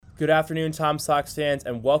Good afternoon, Tom Sox fans,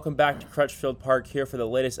 and welcome back to Crutchfield Park here for the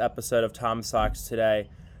latest episode of Tom Sox Today.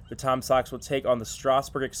 The Tom Sox will take on the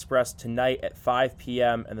Strasburg Express tonight at 5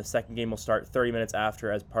 p.m., and the second game will start 30 minutes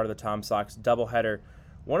after as part of the Tom Sox doubleheader.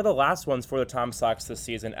 One of the last ones for the Tom Sox this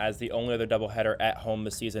season, as the only other doubleheader at home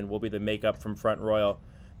this season will be the makeup from Front Royal.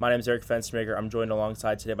 My name is Eric Fenstermaker. I'm joined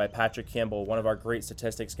alongside today by Patrick Campbell, one of our great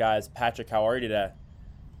statistics guys. Patrick, how are you today?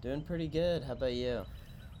 Doing pretty good. How about you?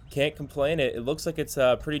 Can't complain. It looks like it's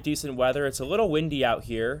pretty decent weather. It's a little windy out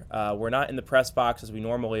here. We're not in the press box as we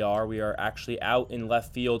normally are. We are actually out in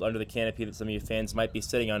left field under the canopy that some of you fans might be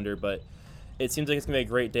sitting under, but it seems like it's going to be a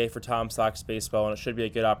great day for Tom Sox baseball, and it should be a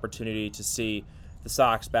good opportunity to see the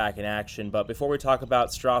Sox back in action. But before we talk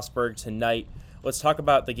about Strasburg tonight, let's talk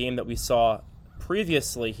about the game that we saw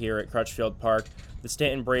previously here at Crutchfield Park. The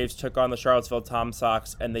Stanton Braves took on the Charlottesville Tom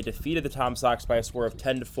Sox, and they defeated the Tom Sox by a score of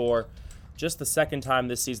 10-4. Just the second time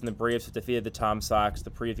this season the Braves have defeated the Tom Sox, the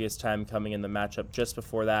previous time coming in the matchup just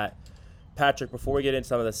before that. Patrick, before we get into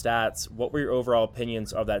some of the stats, what were your overall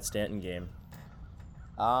opinions of that Stanton game?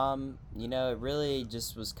 It really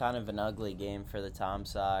just was kind of an ugly game for the Tom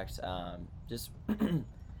Sox. Just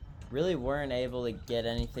really weren't able to get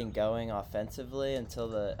anything going offensively until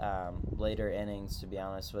the later innings, to be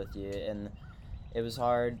honest with you. And it was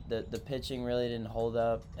hard. The pitching really didn't hold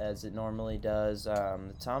up as it normally does.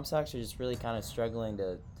 The Tom Sox are just really kind of struggling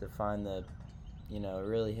to find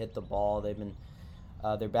really hit the ball. They've been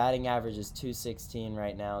their batting average is .216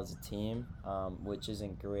 right now as a team, which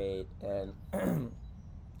isn't great. And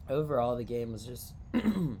overall, the game was just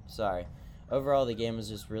Overall, the game was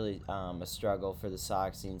just really a struggle for the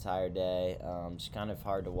Sox the entire day. Just kind of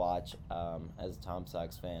hard to watch as a Tom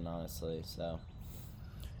Sox fan, honestly. So.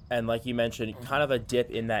 And like you mentioned, kind of a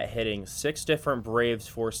dip in that hitting. 6 different Braves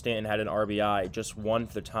for Stanton had an RBI, just 1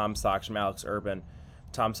 for the Tom Sox from Alex Urban.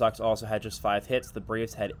 Tom Sox also had just 5 hits. The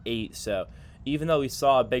Braves had 8. So even though we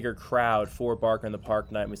saw a bigger crowd for Barker in the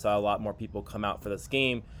Park night, and we saw a lot more people come out for this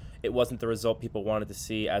game, it wasn't the result people wanted to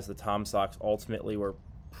see, as the Tom Sox ultimately were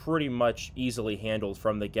pretty much easily handled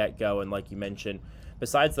from the get-go. And like you mentioned,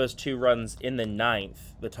 besides those 2 runs in the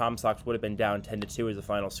 9th, the Tom Sox would have been down 10-2 as the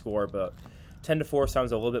final score, but 10-4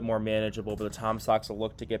 sounds a little bit more manageable, but the Tom Sox will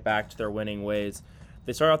look to get back to their winning ways.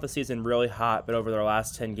 They started out the season really hot, but over their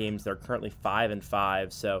last 10 games, they're currently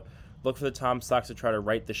 5-5. So look for the Tom Sox to try to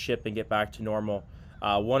right the ship and get back to normal.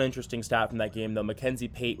 One interesting stat from that game, though, Mackenzie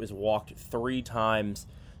Pate was walked 3 times.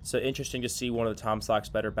 So interesting to see one of the Tom Sox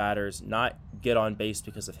better batters not get on base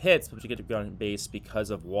because of hits, but to get on base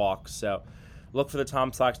because of walks. So look for the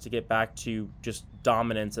Tom Sox to get back to just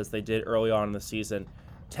dominance as they did early on in the season.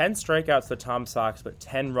 10 strikeouts for the Tom Sox, but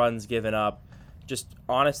 10 runs given up. Just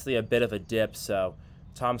honestly a bit of a dip. So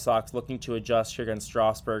Tom Sox looking to adjust here against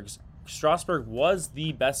Strasburg. Strasburg was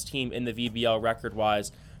the best team in the VBL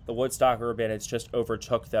record-wise. The Woodstock Urbanites just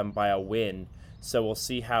overtook them by a win. So we'll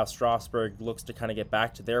see how Strasburg looks to kind of get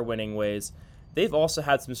back to their winning ways. They've also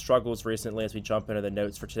had some struggles recently as we jump into the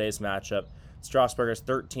notes for today's matchup. Strasburg is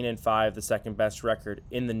 13-5, the second best record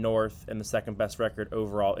in the North and the second best record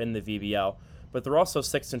overall in the VBL. But they're also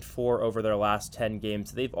 6-4 over their last 10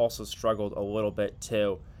 games. They've also struggled a little bit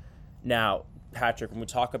too. Now, Patrick, when we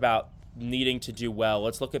talk about needing to do well,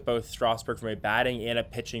 let's look at both Strasburg from a batting and a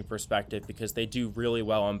pitching perspective, because they do really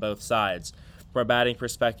well on both sides. From a batting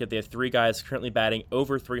perspective, they have 3 guys currently batting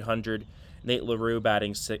over 300. Nate LaRue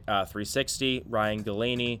batting 360, Ryan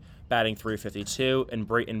Galaney batting 352, and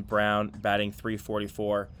Brayton Brown batting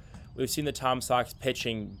 344. We've seen the Tom Sox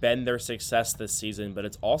pitching bend their success this season, but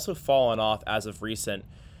it's also fallen off as of recent.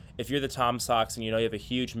 If you're the Tom Sox and you know you have a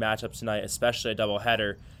huge matchup tonight, especially a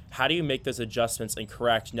doubleheader, how do you make those adjustments and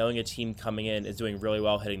correct, knowing a team coming in is doing really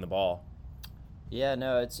well hitting the ball? Yeah,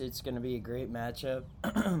 no, it's going to be a great matchup.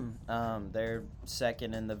 They're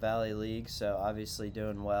second in the Valley League, so obviously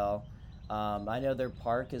doing well. I know their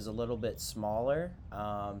park is a little bit smaller,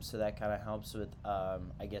 so that kind of helps with,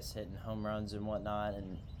 hitting home runs and whatnot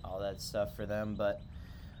and all that stuff for them. But,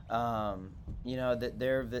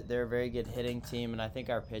 they're a very good hitting team, and I think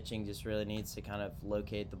our pitching just really needs to kind of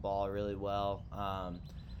locate the ball really well.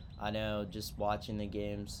 I know just watching the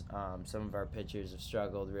games, some of our pitchers have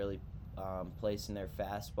struggled really placing their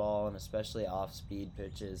fastball, and especially off-speed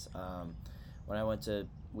pitches. When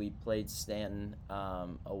we played Stanton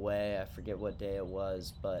away, I forget what day it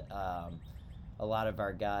was, but a lot of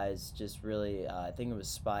our guys just really, I think it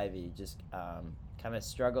was Spivey, just kind of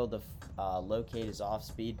struggled to locate his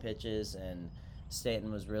off-speed pitches, and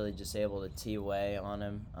Stanton was really just able to tee away on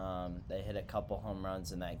him. They hit a couple home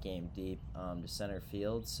runs in that game deep to center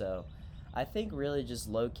field, so I think really just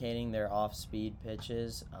locating their off-speed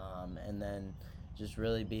pitches and then just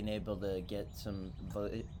really being able to get some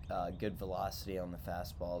good velocity on the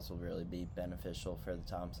fastballs will really be beneficial for the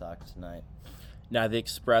Tom Sox tonight. Now, the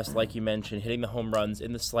Express, like you mentioned, hitting the home runs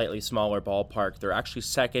in the slightly smaller ballpark. They're actually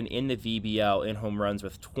second in the VBL in home runs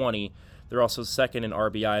with 20. They're also second in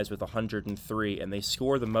RBIs with 103, and they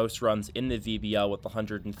score the most runs in the VBL with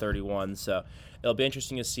 131. So it'll be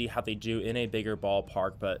interesting to see how they do in a bigger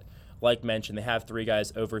ballpark. But like mentioned, they have 3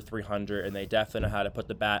 guys over 300, and they definitely know how to put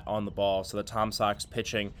the bat on the ball. So the Tom Sox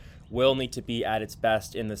pitching will need to be at its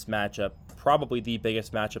best in this matchup, probably the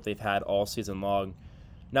biggest matchup they've had all season long.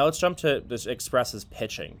 Now let's jump to this Express's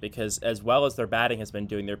pitching, because as well as their batting has been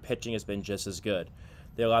doing, their pitching has been just as good.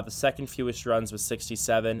 They allowed the second fewest runs with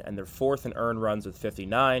 67, and they're fourth in earned runs with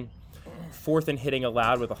 59, fourth in hitting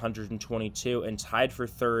allowed with 122, and tied for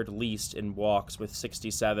third least in walks with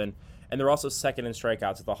 67, and they're also second in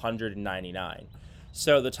strikeouts with 199.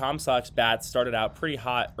 So the Tom Sox bats started out pretty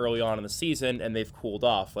hot early on in the season, and they've cooled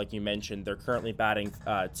off. Like you mentioned, they're currently batting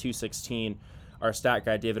 .216. Our stat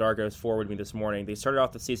guy, David Argos, forwarded me this morning. They started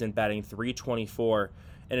off the season batting .324,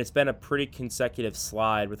 and it's been a pretty consecutive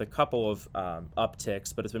slide with a couple of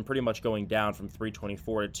upticks, but it's been pretty much going down from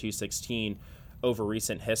 .324 to .216 over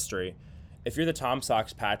recent history. If you're the Tom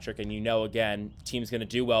Sox, Patrick, and you know, again, team's going to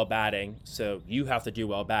do well batting, so you have to do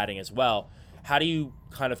well batting as well, how do you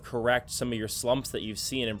kind of correct some of your slumps that you've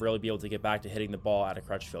seen and really be able to get back to hitting the ball out of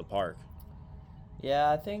Crutchfield Park?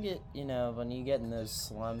 Yeah, I think when you get in those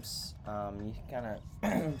slumps, you kind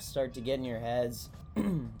of start to get in your heads,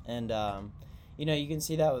 and you can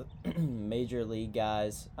see that with major league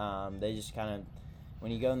guys. They just kind of,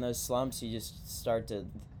 when you go in those slumps, you just start to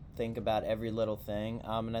think about every little thing,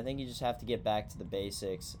 and I think you just have to get back to the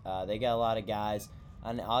basics. They got a lot of guys,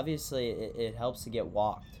 and obviously it helps to get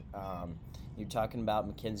walked. You're talking about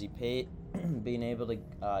Mackenzie Pate being able to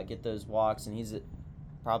get those walks, and he's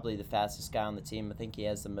probably the fastest guy on the team. I think he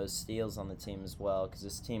has the most steals on the team as well, because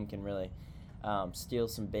this team can really steal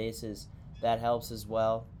some bases. That helps as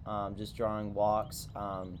well, just drawing walks.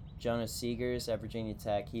 Jonas Seegers at Virginia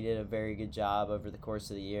Tech, he did a very good job over the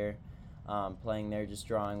course of the year playing there, just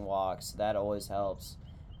drawing walks. That always helps.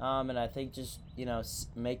 And I think just,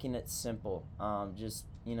 making it simple. Just,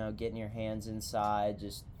 getting your hands inside,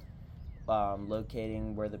 just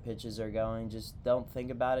locating where the pitches are going. Just don't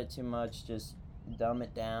think about it too much. Just dumb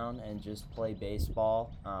it down and just play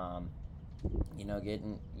baseball.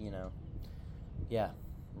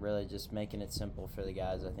 Really just making it simple for the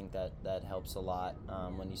guys. I think that helps a lot.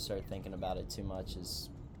 When you start thinking about it too much,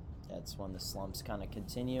 that's when the slumps kind of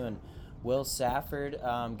continue. And Will Safford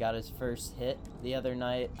got his first hit the other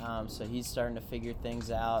night, so he's starting to figure things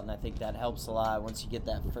out, and I think that helps a lot. Once you get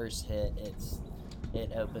that first hit,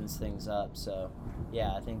 it opens things up. So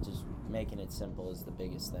yeah, I think just making it simple is the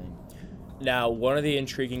biggest thing. Now, one of the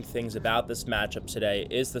intriguing things about this matchup today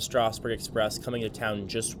is the Strasburg Express coming to town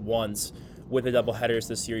just once. With the doubleheaders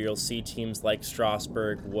this year, you'll see teams like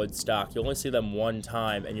Strasburg, Woodstock. You'll only see them one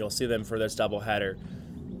time, and you'll see them for this doubleheader.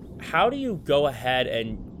 How do you go ahead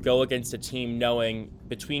and go against a team knowing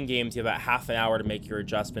between games you have about half an hour to make your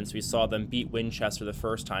adjustments? We saw them beat Winchester the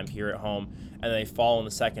first time here at home, and then they fall in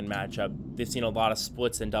the second matchup. They've seen a lot of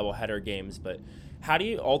splits in doubleheader games, but how do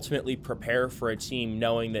you ultimately prepare for a team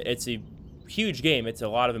knowing that it's a huge game, it's a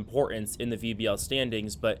lot of importance in the VBL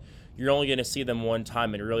standings, but you're only going to see them one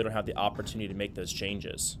time and you really don't have the opportunity to make those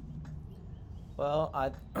changes? Well,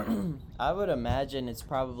 I would imagine it's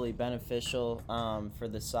probably beneficial for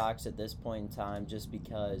the Sox at this point in time, just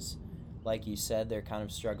because, like you said, they're kind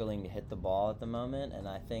of struggling to hit the ball at the moment, and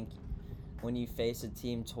I think when you face a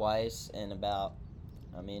team twice in about,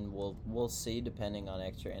 we'll see depending on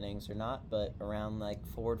extra innings or not, but around like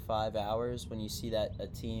 4 to 5 hours, when you see that a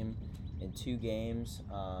team in 2 games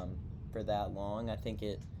for that long, I think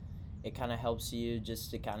it kind of helps you just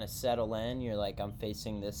to kind of settle in. You're like, I'm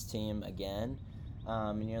facing this team again,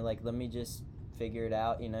 and you're like, let me just figure it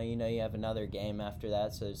out. You have another game after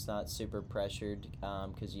that, so it's not super pressured,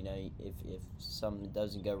 because if something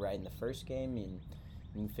doesn't go right in the first game, you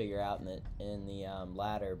can figure out in the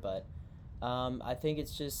latter. But I think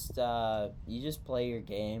it's just you just play your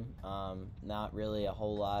game. Not really a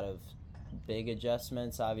whole lot of big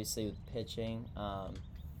adjustments, obviously, with pitching.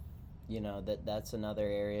 That's another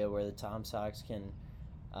area where the Tom Sox can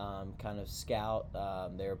kind of scout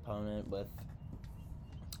their opponent with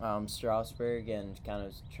Strasburg and kind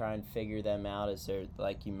of try and figure them out, as they're,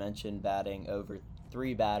 like you mentioned, batting over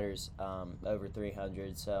 3 batters over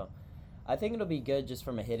 300. So I think it'll be good just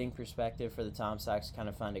from a hitting perspective for the Tom Sox to kind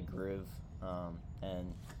of find a groove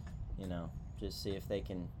and just see if they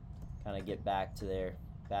can kind of get back to their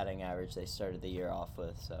batting average they started the year off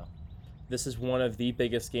with. So This is one of the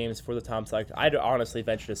biggest games for the Tom Sox. I'd honestly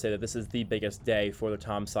venture to say that this is the biggest day for the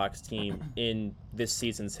Tom Sox team in this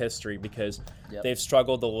season's history, because they've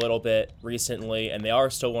struggled a little bit recently, and they are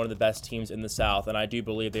still one of the best teams in the South, and I do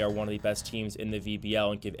believe they are one of the best teams in the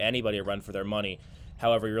VBL and give anybody a run for their money.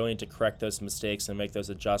 However, you really need to correct those mistakes and make those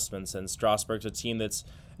adjustments, and Strasburg's a team that's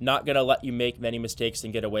not going to let you make many mistakes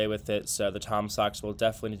and get away with it, so the Tom Sox will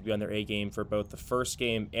definitely need to be on their A game for both the first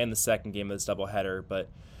game and the second game of this doubleheader. But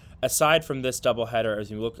aside from this doubleheader,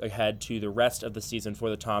 as you look ahead to the rest of the season for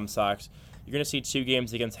the Tom Sox, you're going to see 2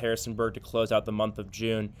 games against Harrisonburg to close out the month of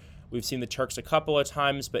June. We've seen the Turks a couple of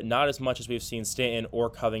times, but not as much as we've seen Stanton or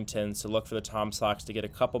Covington, so look for the Tom Sox to get a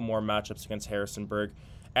couple more matchups against Harrisonburg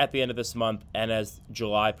at the end of this month and as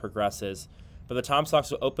July progresses. But the Tom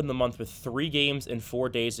Sox will open the month with 3 games in 4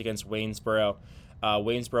 days against Waynesboro.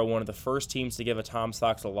 Waynesboro, one of the first teams to give a Tom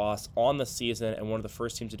Sox a loss on the season and one of the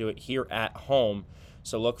first teams to do it here at home.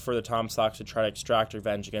 So look for the Tom Sox to try to extract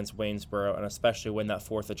revenge against Waynesboro and especially win that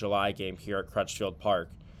 4th of July game here at Crutchfield Park.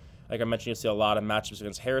 Like I mentioned, you'll see a lot of matchups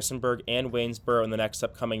against Harrisonburg and Waynesboro in the next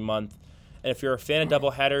upcoming month. And if you're a fan of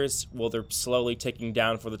doubleheaders, well, they're slowly ticking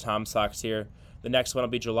down for the Tom Sox here. The next one will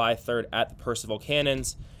be July 3rd at the Percival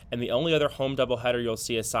Cannons. And the only other home doubleheader you'll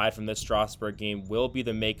see aside from this Strasburg game will be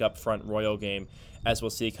the Makeup Front Royal game, as we'll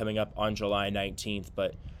see coming up on July 19th.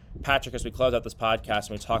 But Patrick, as we close out this podcast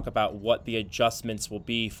and we talk about what the adjustments will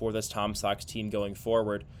be for this Tom Sox team going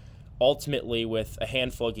forward, ultimately with a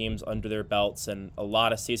handful of games under their belts and a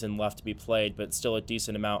lot of season left to be played, but still a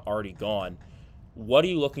decent amount already gone, what are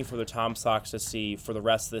you looking for the Tom Sox to see for the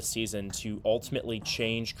rest of this season to ultimately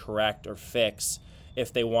change, correct, or fix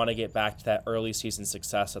if they want to get back to that early season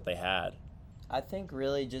success that they had? I think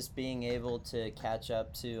really just being able to catch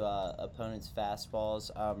up to opponents'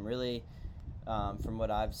 fastballs. From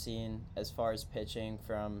what I've seen as far as pitching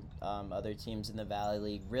from other teams in the Valley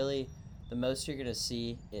League, really the most you're going to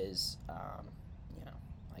see is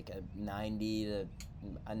like a 90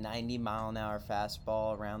 mile an hour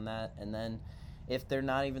fastball around that. And then if they're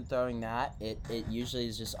not even throwing that, it usually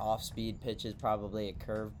is just off-speed pitches, probably a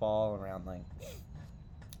curveball around like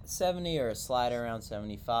 70 or a slider around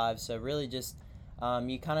 75. So really just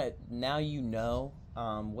you kind of now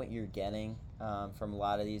what you're getting from a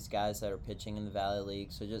lot of these guys that are pitching in the Valley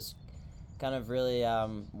League. So just kind of really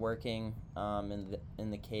working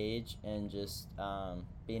in the cage and just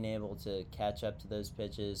being able to catch up to those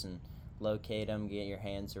pitches and locate them, get your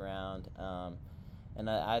hands around. And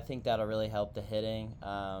I think that'll really help the hitting.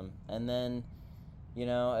 And then,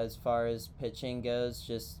 as far as pitching goes,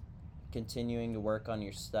 just continuing to work on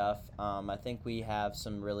your stuff. I think we have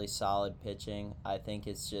some really solid pitching. I think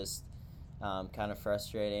it's just kind of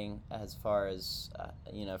frustrating as far as,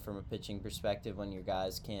 from a pitching perspective when your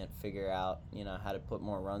guys can't figure out, how to put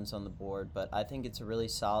more runs on the board. But I think it's a really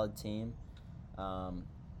solid team.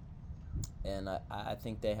 And I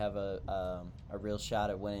think they have a real shot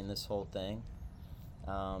at winning this whole thing.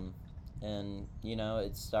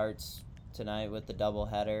 It starts tonight with the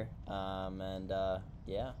doubleheader.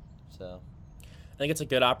 So I think it's a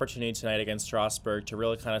good opportunity tonight against Strasburg to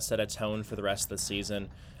really kind of set a tone for the rest of the season.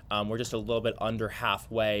 We're just a little bit under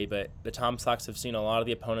halfway, but the Tom Sox have seen a lot of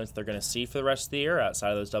the opponents they're going to see for the rest of the year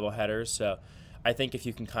outside of those doubleheaders. So I think if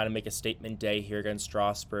you can kind of make a statement day here against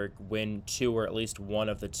Strasburg, win 2 or at least one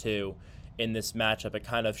of the 2 in this matchup, it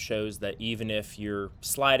kind of shows that even if you're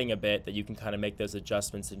sliding a bit, that you can kind of make those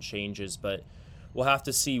adjustments and changes. But we'll have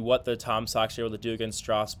to see what the Tom Sox are able to do against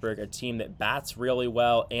Strasburg, a team that bats really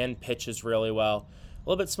well and pitches really well. A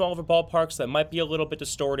little bit small of a ballpark, so that might be a little bit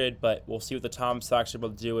distorted, but we'll see what the Tom Sox are able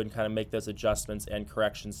to do and kind of make those adjustments and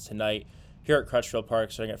corrections tonight here at Crutchfield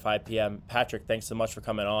Park starting at 5 p.m. Patrick, thanks so much for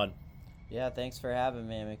coming on. Yeah, thanks for having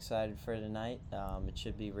me. I'm excited for tonight. It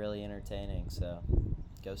should be really entertaining, so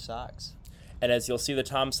go Sox. And as you'll see, the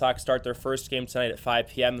Tom Sox start their first game tonight at 5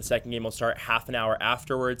 p.m. The second game will start half an hour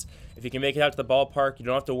afterwards. If you can make it out to the ballpark, you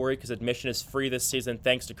don't have to worry because admission is free this season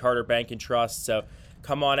thanks to Carter Bank and Trust. So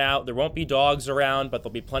come on out. There won't be dogs around, but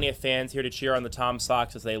there'll be plenty of fans here to cheer on the Tom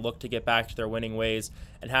Sox as they look to get back to their winning ways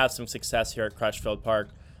and have some success here at Crutchfield Park.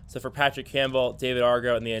 So for Patrick Campbell, David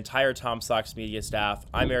Argo, and the entire Tom Sox media staff,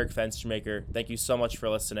 I'm Eric Fenstermaker. Thank you so much for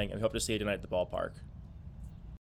listening, and we hope to see you tonight at the ballpark.